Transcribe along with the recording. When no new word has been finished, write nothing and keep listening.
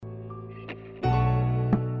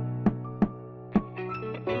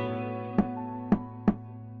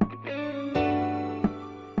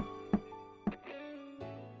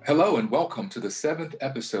Hello and welcome to the seventh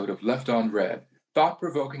episode of Left on Red,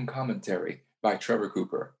 thought-provoking commentary by Trevor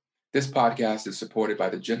Cooper. This podcast is supported by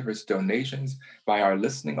the generous donations by our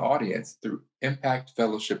listening audience through Impact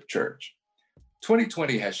Fellowship Church.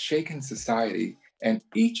 2020 has shaken society and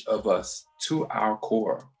each of us to our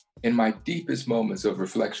core. In my deepest moments of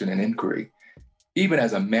reflection and inquiry, even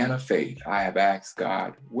as a man of faith, I have asked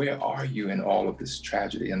God, where are you in all of this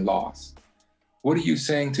tragedy and loss? What are you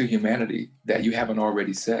saying to humanity that you haven't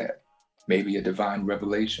already said? Maybe a divine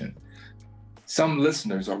revelation. Some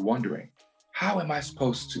listeners are wondering, how am I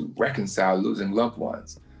supposed to reconcile losing loved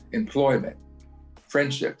ones, employment,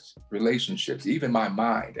 friendships, relationships, even my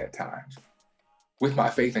mind at times, with my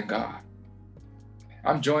faith in God?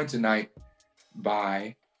 I'm joined tonight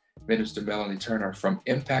by Minister Melanie Turner from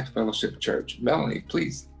Impact Fellowship Church. Melanie,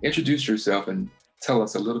 please introduce yourself and tell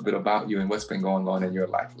us a little bit about you and what's been going on in your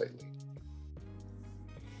life lately.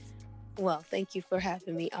 Well, thank you for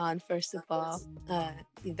having me on, first of all,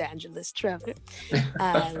 Evangelist Trevor.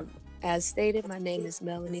 As stated, my name is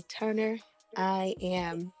Melanie Turner. I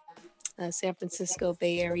am a San Francisco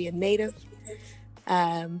Bay Area native,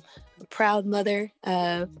 a proud mother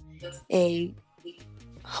of a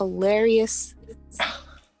hilarious,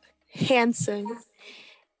 handsome,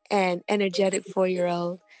 and energetic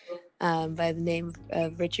 4-year-old by the name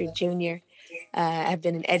of Richard Jr. I've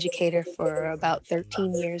been an educator for about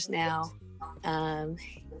 13 years now.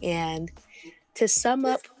 And to sum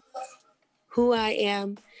up who I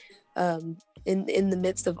am in the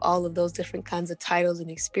midst of all of those different kinds of titles and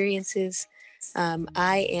experiences,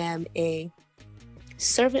 I am a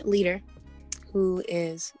servant leader who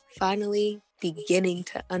is finally beginning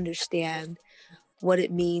to understand what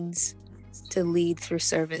it means to lead through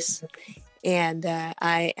service. And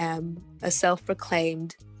I am a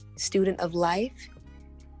self-proclaimed student of life,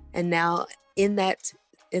 and now in that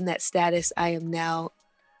status, I am now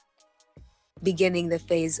beginning the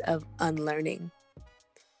phase of unlearning.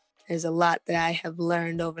 There's a lot that I have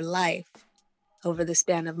learned over the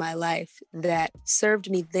span of my life, that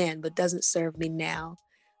served me then but doesn't serve me now.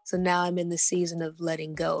 So now I'm in the season of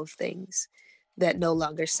letting go of things that no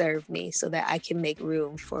longer serve me, so that I can make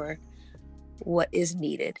room for what is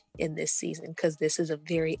needed in this season, because this is a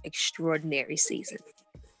very extraordinary season.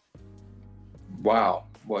 Wow.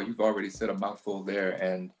 Well, you've already said a mouthful there,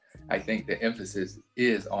 and I think the emphasis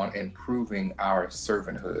is on improving our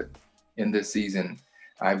servanthood. In this season,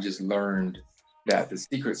 I've just learned that the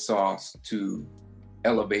secret sauce to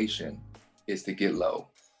elevation is to get low.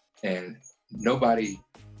 And nobody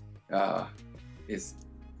is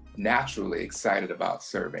naturally excited about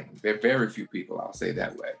serving. There are very few people, I'll say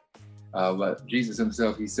that way. But Jesus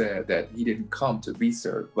himself, he said that he didn't come to be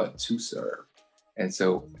served, but to serve. And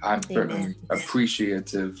so I'm certainly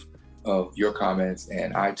appreciative of your comments,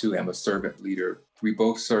 and I too am a servant leader. We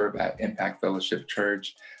both serve at Impact Fellowship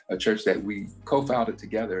Church, a church that we co-founded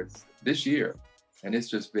together this year, and it's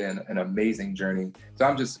just been an amazing journey. So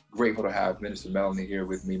I'm just grateful to have Minister Melanie here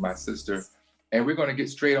with me, my sister, and we're going to get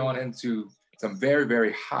straight on into some very,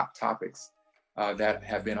 very hot topics that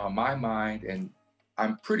have been on my mind, and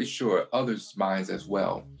I'm pretty sure others' minds as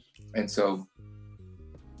well. And so,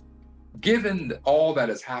 given all that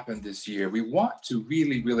has happened this year, we want to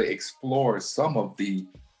really, really explore some of the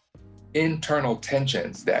internal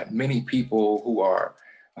tensions that many people who are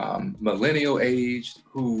millennial aged,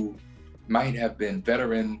 who might have been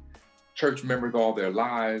veteran church members all their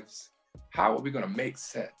lives, how are we going to make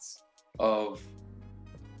sense of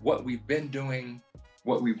what we've been doing,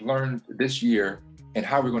 what we've learned this year, and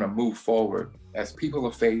how we're going to move forward as people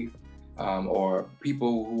of faith or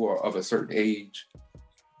people who are of a certain age.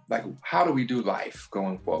 Like, how do we do life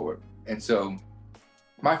going forward? And so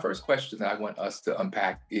my first question that I want us to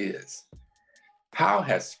unpack is, how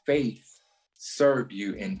has faith served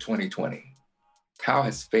you in 2020? How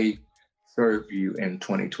has faith served you in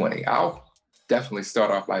 2020? I'll definitely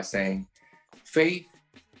start off by saying faith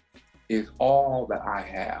is all that I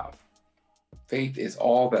have. Faith is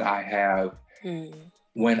all that I have.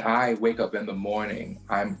 When I wake up in the morning,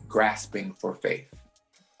 I'm grasping for faith.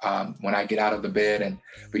 When I get out of the bed and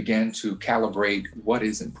begin to calibrate what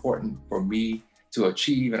is important for me to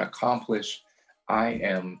achieve and accomplish, I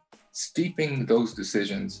am steeping those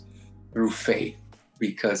decisions through faith,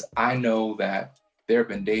 because I know that there have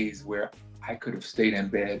been days where I could have stayed in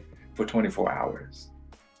bed for 24 hours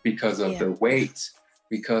because of the weight,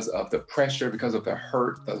 because of the pressure, because of the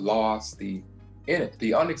hurt, the loss, the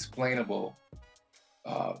unexplainable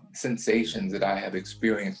sensations that I have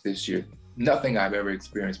experienced this year. Nothing I've ever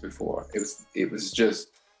experienced before. It's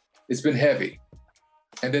been heavy.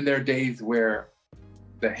 And then there are days where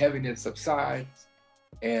the heaviness subsides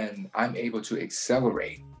and I'm able to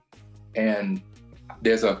accelerate and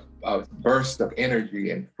there's a burst of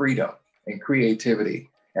energy and freedom and creativity.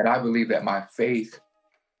 And I believe that my faith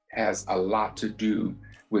has a lot to do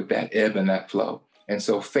with that ebb and that flow. And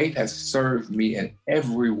so faith has served me in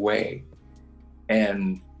every way.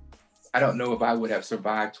 And I don't know if I would have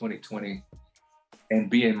survived 2020 and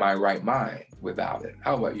be in my right mind without it.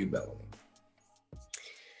 How about you, Melanie?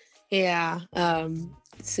 Yeah. As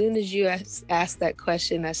soon as you asked that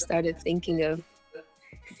question, I started thinking of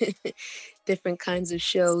different kinds of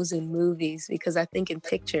shows and movies, because I think in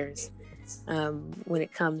pictures when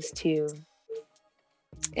it comes to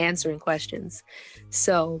answering questions.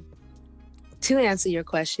 So to answer your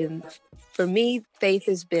question, for me, faith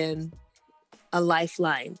has been a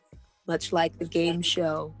lifeline, much like the game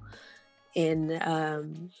show in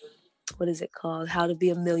what is it called? How to Be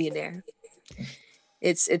a Millionaire.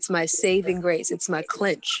 It's my saving grace. It's my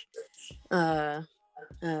clinch.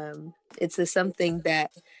 It's something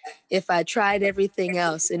that if I tried everything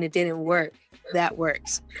else and it didn't work, that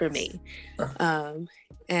works for me.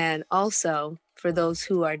 And also for those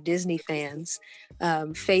who are Disney fans,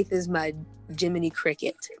 faith is my Jiminy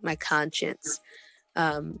Cricket, my conscience.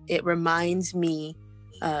 It reminds me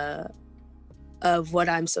of what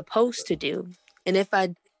I'm supposed to do. And if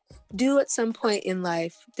I do at some point in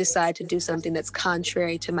life decide to do something that's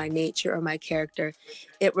contrary to my nature or my character,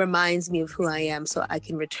 it reminds me of who I am so I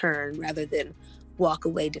can return rather than walk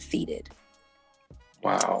away defeated.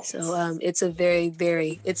 Wow. So it's a very,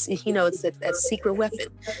 very, it's that secret weapon.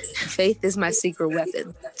 Faith is my secret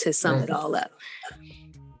weapon, to sum it all up.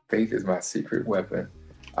 Faith is my secret weapon.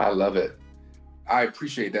 I love it. I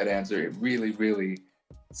appreciate that answer. It really, really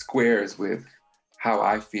squares with how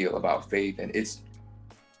I feel about faith and its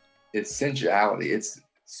essentiality. It's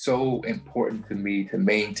so important to me to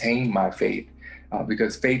maintain my faith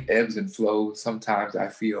because faith ebbs and flows. Sometimes I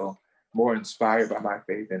feel more inspired by my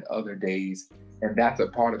faith than other days. And that's a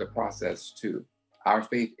part of the process too. Our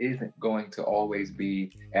faith isn't going to always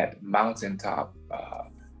be at mountaintop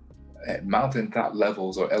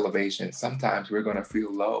levels or elevations. Sometimes we're going to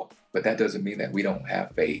feel low, but that doesn't mean that we don't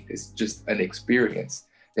have faith. It's just an experience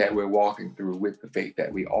that we're walking through with the faith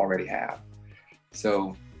that we already have.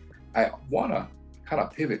 So I want to kind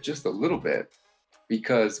of pivot just a little bit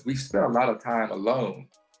because we've spent a lot of time alone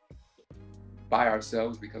by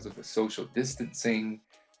ourselves because of the social distancing,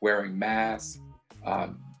 wearing masks,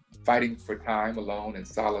 fighting for time alone in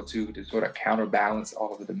solitude to sort of counterbalance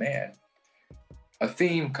all of the demand. A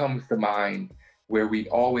theme comes to mind where we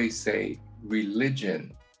always say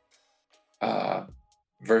religion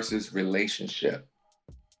versus relationship,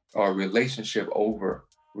 or relationship over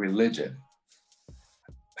religion.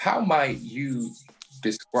 How might you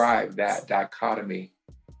describe that dichotomy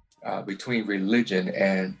between religion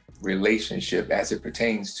and relationship as it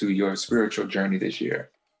pertains to your spiritual journey this year?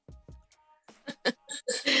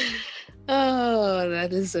 Oh,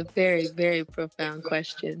 that is a very, very profound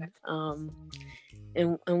question.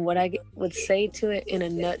 And what I would say to it in a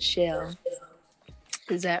nutshell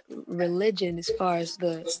is that religion, as far as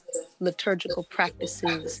the liturgical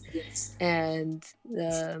practices and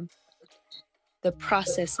the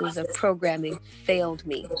processes of programming, failed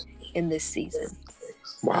me in this season.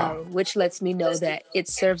 Wow. Which lets me know that it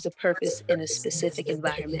serves a purpose in a specific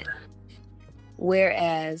environment.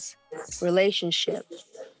 Whereas relationship,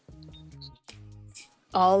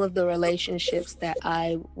 all of the relationships that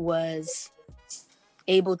I was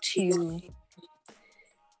able to,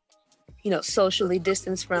 socially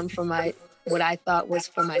distance from my, what I thought was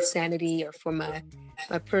for my sanity or for my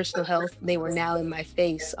personal health, they were now in my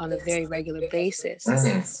face on a very regular basis.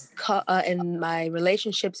 And my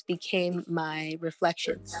relationships became my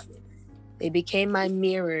reflections. They became my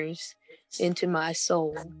mirrors into my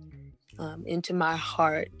soul, into my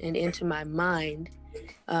heart, and into my mind,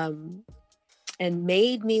 and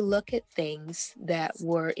made me look at things that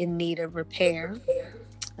were in need of repair,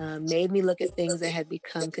 made me look at things that had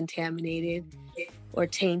become contaminated or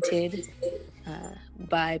tainted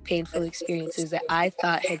by painful experiences that I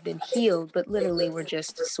thought had been healed, but literally were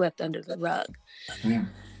just swept under the rug.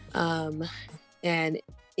 And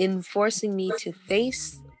in forcing me to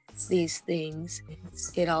face these things,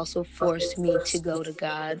 it also forced me to go to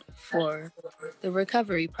God for the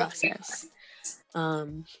recovery process.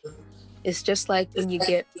 It's just like when you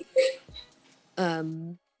get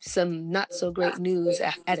some not so great news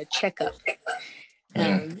at a checkup,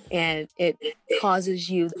 and it causes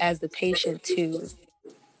you as the patient to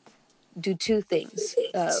do two things: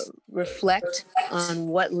 reflect on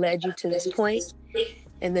what led you to this point,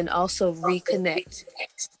 and then also reconnect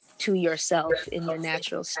to yourself in your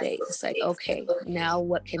natural state. It's like, okay, now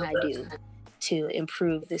what can I do to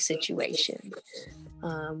improve the situation?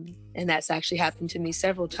 And that's actually happened to me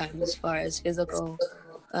several times as far as physical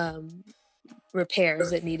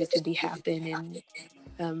repairs that needed to be happen,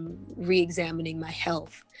 and re-examining my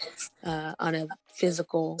health on a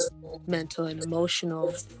physical, mental, and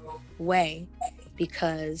emotional way,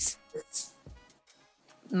 because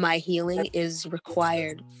my healing is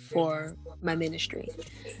required for my ministry.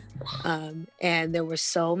 And there were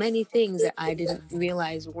so many things that I didn't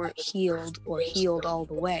realize weren't healed or healed all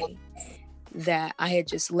the way, that I had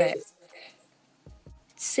just let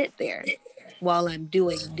sit there while I'm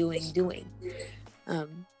doing.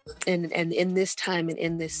 And in this time and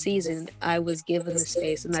in this season, I was given the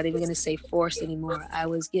space. I'm not even going to say forced anymore. I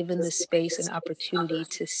was given the space and opportunity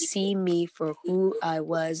to see me for who I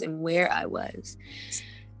was and where I was.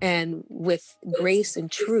 And with grace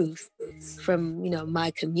and truth from, my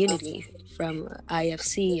community, from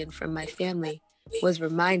IFC, and from my family, was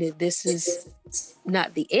reminded this is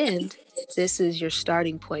not the end. This is your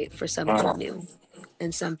starting point for something new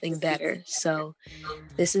and something better. So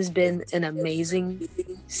this has been an amazing,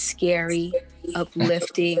 scary,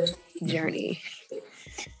 uplifting journey.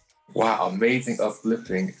 Wow, amazing,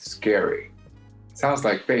 uplifting, scary. Sounds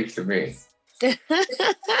like faith to me.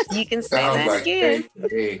 You can say that like again.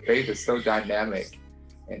 Faith is so dynamic,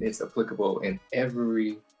 and it's applicable in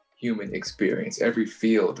every human experience, every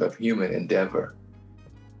field of human endeavor.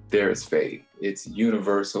 There is faith. It's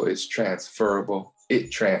universal, it's transferable,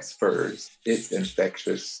 it transfers, it's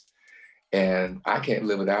infectious, and I can't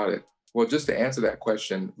live without it. Well, just to answer that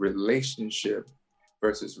question, relationship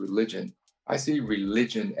versus religion, I see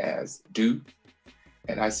religion as do,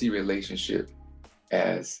 and I see relationship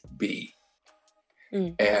as be.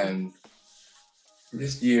 And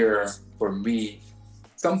this year, for me,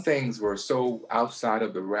 some things were so outside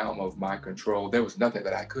of the realm of my control, there was nothing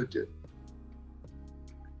that I could do.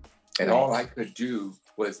 And all I could do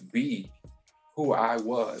was be who I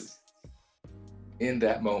was in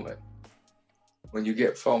that moment. When you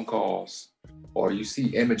get phone calls or you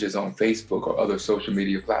see images on Facebook or other social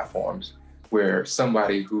media platforms where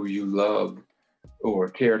somebody who you loved or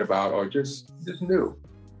cared about or just knew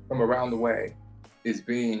from around the way is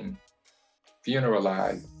being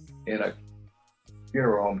funeralized in a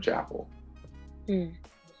funeral home chapel.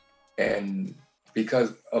 And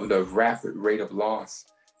because of the rapid rate of loss,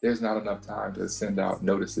 there's not enough time to send out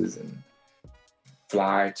notices and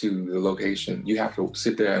fly to the location. You have to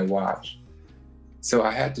sit there and watch. So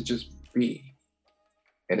I had to just be.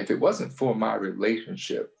 And if it wasn't for my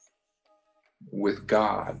relationship with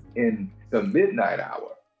God in the midnight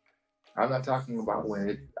hour, I'm not talking about when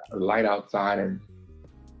it's light outside and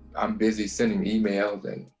I'm busy sending emails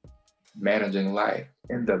and managing life.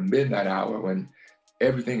 In the midnight hour when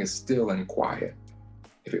everything is still and quiet,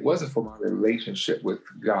 if it wasn't for my relationship with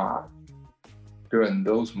God during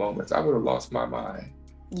those moments, I would have lost my mind.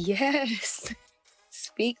 Yes.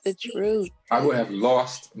 Speak the truth. I would have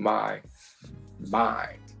lost my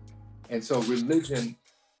mind. And so religion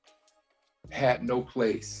had no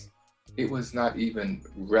place. It was not even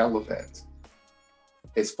relevant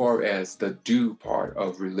as far as the do part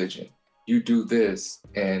of religion. You do this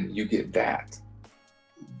and you get that.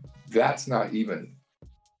 That's not even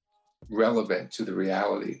relevant to the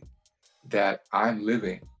reality that I'm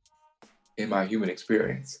living in my human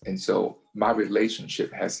experience. And so my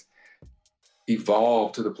relationship has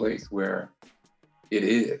evolved to the place where it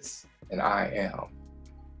is and I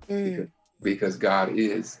am. Because God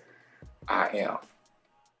is, I am.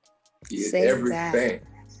 He is everything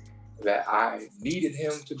that I needed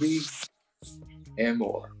him to be and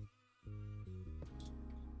more.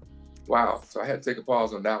 Wow. So I had to take a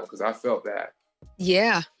pause on that one because I felt that.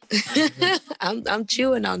 Yeah. I'm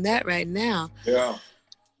chewing on that right now. Yeah.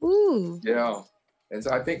 Ooh. Yeah. And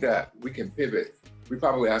so I think that we can pivot. We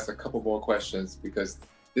probably ask a couple more questions because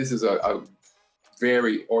this is a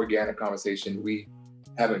very organic conversation. We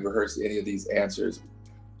haven't rehearsed any of these answers.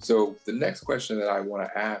 So the next question that I want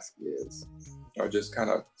to ask is, or just kind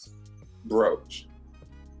of broach,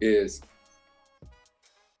 is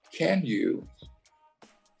can you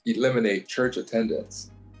eliminate church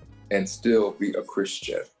attendance and still be a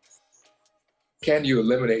Christian? Can you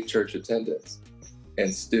eliminate church attendance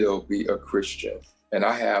and still be a Christian? And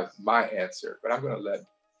I have my answer, but I'm going to let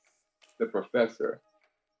the professor,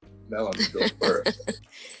 Melanie, go first.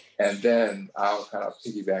 And then I'll kind of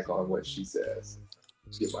piggyback on what she says.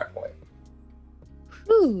 Get my point.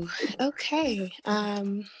 Ooh, okay.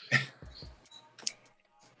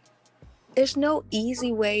 There's no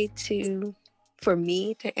easy way for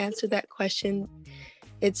me to answer that question.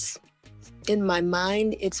 It's in my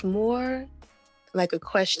mind, it's more like a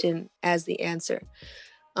question as the answer.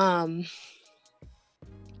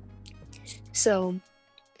 So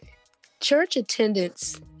church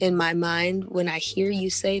attendance, in my mind, when I hear you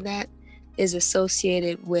say that, is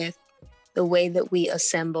associated with the way that we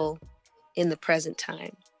assemble in the present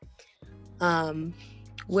time.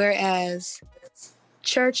 Whereas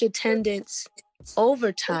church attendance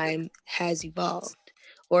over time has evolved,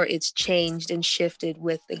 or it's changed and shifted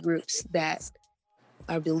with the groups that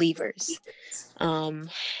are believers.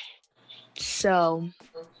 So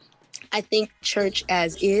I think church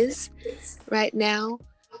as is right now,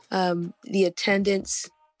 the attendance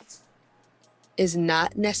is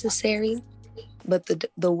not necessary, but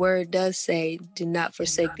the word does say, do not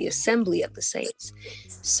forsake the assembly of the saints.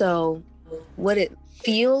 So what it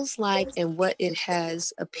feels like and what it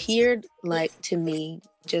has appeared like to me,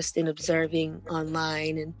 just in observing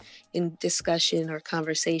online and in discussion or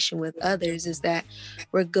conversation with others, is that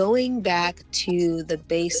we're going back to the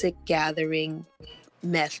basic gathering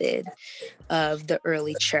method of the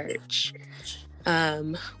early church,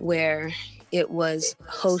 where it was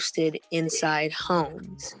hosted inside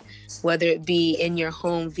homes, whether it be in your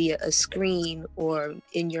home via a screen or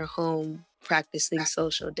in your home practicing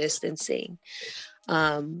social distancing.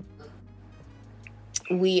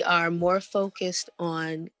 We are more focused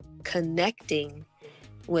on connecting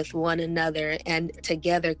with one another and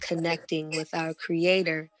together connecting with our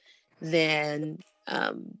Creator than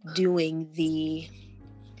doing the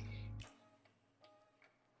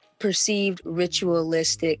perceived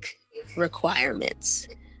ritualistic requirements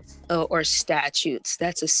or statutes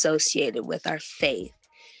that's associated with our faith.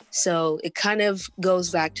 So it kind of goes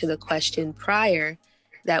back to the question prior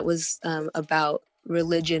that was about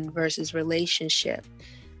religion versus relationship.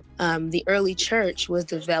 The early church was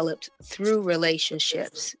developed through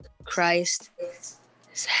relationships. Christ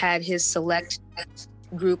had his select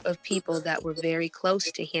group of people that were very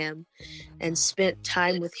close to him and spent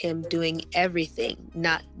time with him doing everything,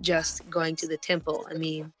 not just going to the temple. I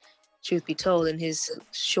mean, truth be told, in his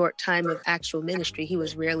short time of actual ministry, he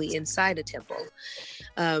was rarely inside a temple.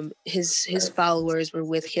 His followers were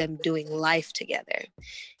with him doing life together.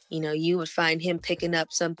 You know, you would find him picking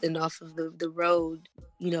up something off of the road,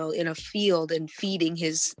 you know, in a field and feeding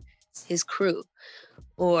his crew.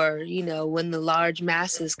 Or, you know, when the large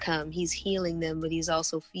masses come, he's healing them, but he's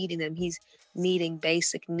also feeding them. He's meeting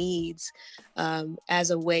basic needs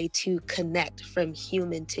as a way to connect from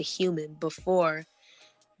human to human before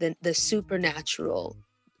the supernatural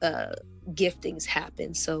giftings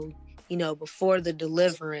happen. So, you know, before the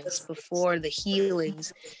deliverance, before the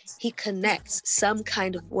healings, he connects some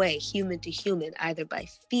kind of way, human to human, either by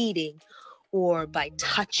feeding or by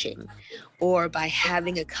touching or by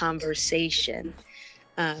having a conversation.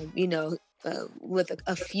 You know, with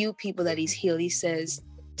a few people that he's healed, he says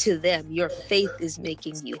to them, your faith is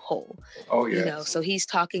making you whole. Oh, yes. You know, so he's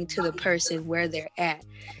talking to the person where they're at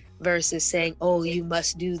versus saying, oh, you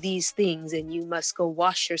must do these things and you must go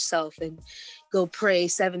wash yourself and go pray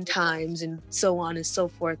 7 times and so on and so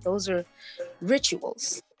forth. Those are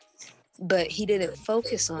rituals, but he didn't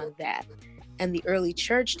focus on that. And the early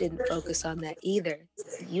church didn't focus on that either.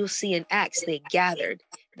 You'll see in Acts, they gathered,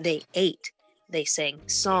 they ate, they sang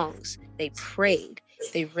songs, they prayed,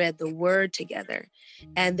 they read the word together,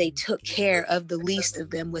 and they took care of the least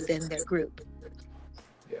of them within their group.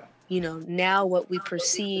 Yeah. You know, now what we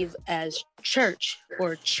perceive as church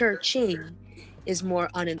or churching is more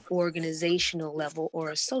on an organizational level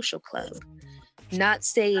or a social club. Not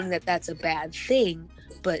saying that that's a bad thing,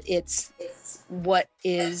 but it's what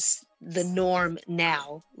is the norm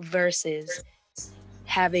now versus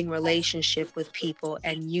having relationship with people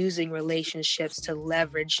and using relationships to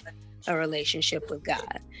leverage a relationship with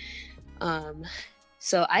God.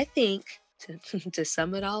 So I think, to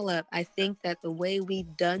sum it all up, I think that the way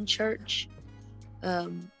we've done church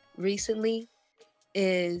recently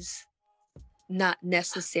is not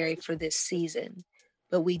necessary for this season.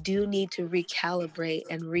 But we do need to recalibrate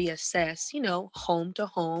and reassess, you know, home to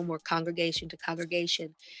home or congregation to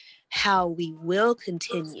congregation, how we will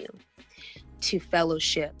continue to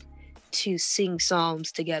fellowship, to sing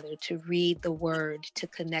psalms together, to read the word, to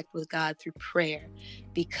connect with God through prayer,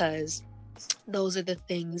 because those are the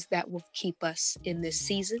things that will keep us in this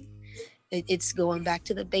season. It's going back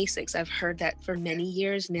to the basics. I've heard that for many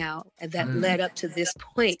years now, and that led up to this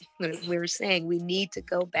point when we were saying we need to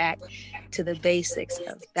go back to the basics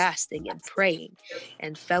of fasting and praying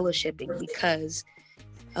and fellowshipping, because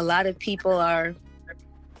a lot of people are,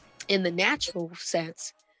 in the natural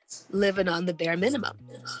sense, living on the bare minimum.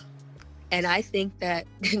 And I think that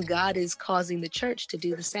God is causing the church to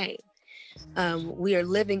do the same. We are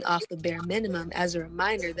living off the bare minimum as a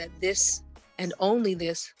reminder that this and only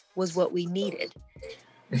this was what we needed.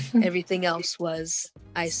 Everything else was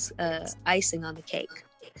icing on the cake.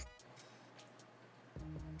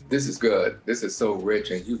 This is good. This is so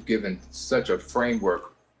rich, and you've given such a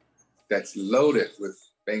framework that's loaded with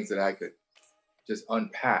things that I could just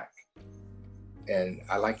unpack. And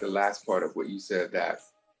I like the last part of what you said, that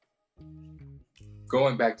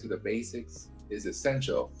going back to the basics is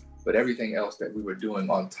essential, but everything else that we were doing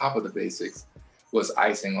on top of the basics was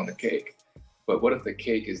icing on the cake. But what if the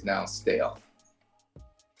cake is now stale?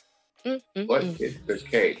 What if the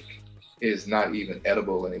cake is not even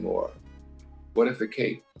edible anymore? What if the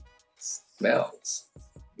cake smells,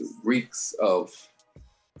 reeks of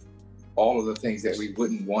all of the things that we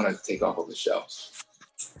wouldn't want to take off of the shelf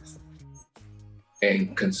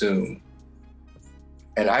and consume?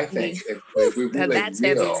 And I think if we're really that's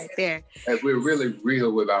real, heavy right there. if we're really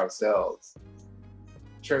real with ourselves,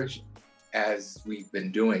 church as we've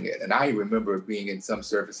been doing it, and I remember being in some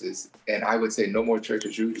services and I would say, no more church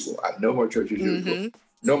as usual, no more church as usual,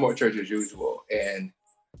 no more church as usual. And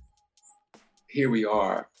here we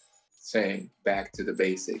are saying back to the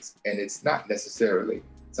basics. And it's not necessarily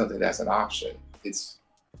something that's an option. It's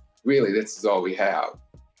really, this is all we have,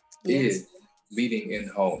 is meeting in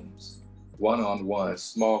homes, one-on-one,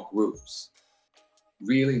 small groups,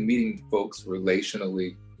 really meeting folks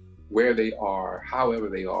relationally, where they are, however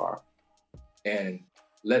they are, and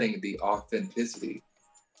letting the authenticity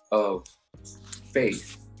of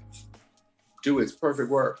faith do its perfect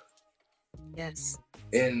work. Yes.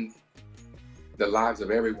 In the lives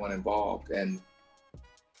of everyone involved. And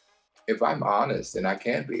if I'm honest, and I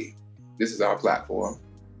can be, this is our platform.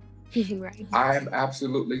 Right. I'm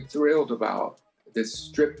absolutely thrilled about this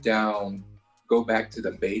stripped down, go back to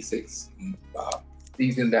the basics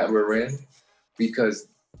season that we're in, because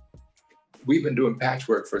we've been doing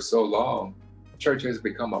patchwork for so long. Church has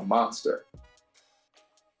become a monster.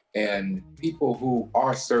 And people who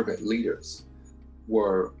are servant leaders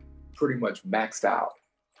were pretty much maxed out,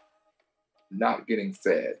 not getting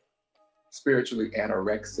fed, spiritually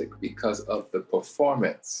anorexic because of the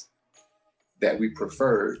performance that we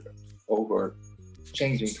preferred over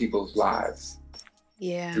changing people's lives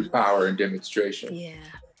through power and demonstration.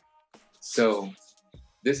 So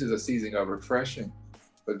this is a season of refreshing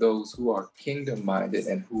for those who are kingdom-minded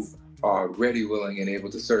and who are ready, willing, and able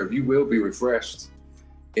to serve. You will be refreshed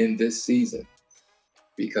in this season,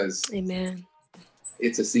 because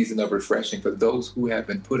it's a season of refreshing for those who have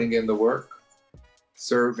been putting in the work,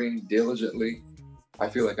 serving diligently. I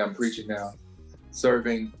feel like I'm preaching now.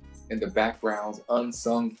 Serving in the backgrounds,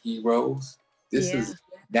 unsung heroes. This is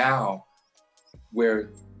now where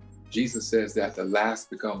Jesus says that the last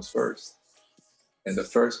becomes first and the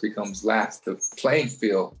first becomes last. The playing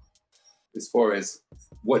field, as far as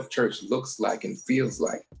what church looks like and feels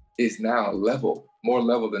like, is now level, more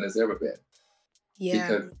level than it's ever been.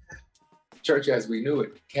 Because church as we knew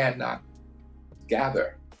it cannot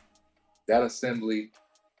gather. That assembly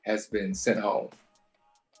has been sent home.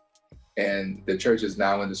 And the church is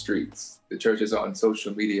now in the streets. The church is on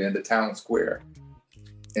social media in the town square.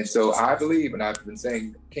 And so I believe, and I've been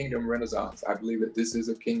saying kingdom renaissance, I believe that this is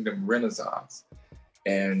a kingdom renaissance.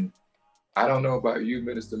 And I don't know about you,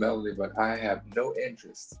 Minister Melody, but I have no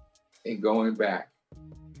interest in going back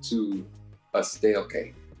to a stale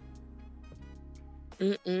cake.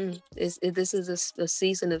 This is a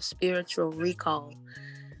season of spiritual recall.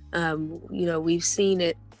 We've seen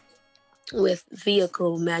it with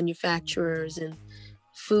vehicle manufacturers and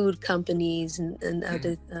food companies and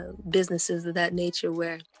other businesses of that nature,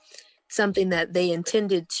 where something that they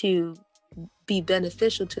intended to be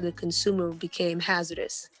beneficial to the consumer became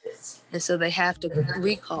hazardous. And so they have to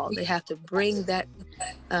recall, they have to bring that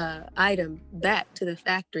item back to the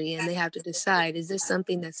factory, and they have to decide, is this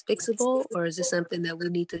something that's fixable, or is this something that we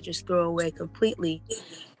need to just throw away completely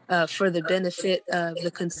for the benefit of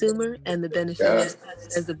the consumer and the benefit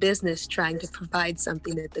as the business trying to provide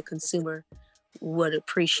something that the consumer would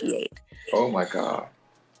appreciate. Oh my God,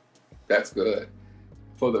 that's good.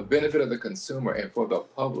 For the benefit of the consumer and for the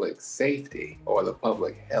public safety or the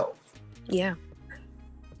public health. Yeah.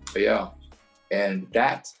 And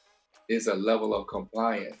that is a level of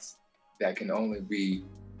compliance that can only be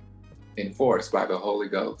enforced by the Holy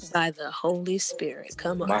Ghost. By the Holy Spirit.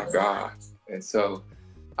 Come on. My God. And so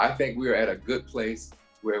I think we're at a good place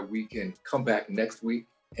where we can come back next week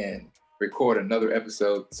and record another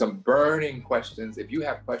episode. Some burning questions. If you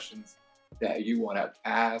have questions that you want to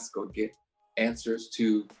ask or get answers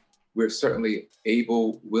to, we're certainly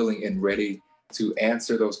able, willing, and ready to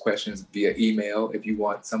answer those questions via email. If you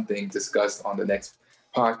want something discussed on the next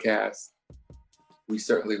podcast, we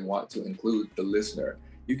certainly want to include the listener.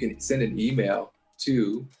 You can send an email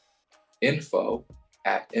to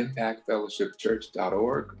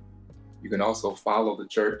info@impactfellowshipchurch.org. You can also follow the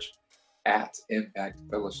church at Impact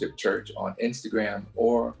Fellowship Church on Instagram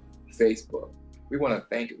or Facebook. We want to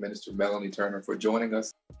thank Minister Melanie Turner for joining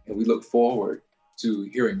us, and we look forward to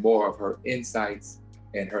hearing more of her insights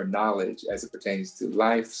and her knowledge as it pertains to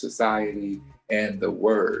life, society, and the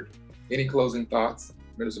Word. Any closing thoughts,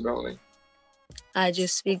 Minister Melanie? I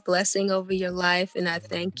just speak blessing over your life, and I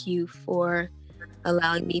thank you for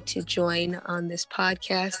allowing me to join on this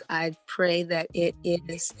podcast. I pray that it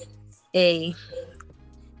is a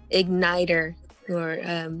igniter, or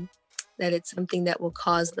that it's something that will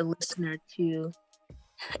cause the listener to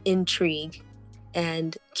intrigue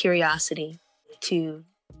and curiosity to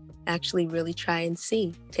actually really try and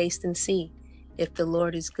taste and see if the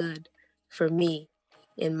Lord is good for me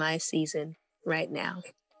in my season right now.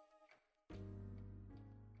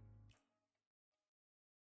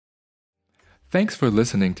 Thanks for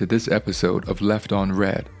listening to this episode of Left on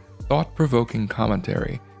Red, thought-provoking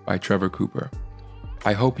commentary by Trevor Cooper.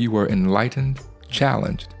 I hope you were enlightened,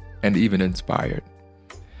 challenged, and even inspired.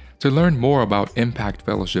 To learn more about Impact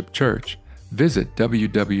Fellowship Church, visit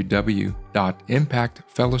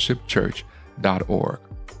www.impactfellowshipchurch.org.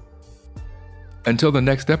 Until the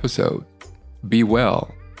next episode, be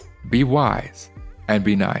well, be wise, and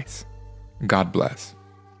be nice. God bless.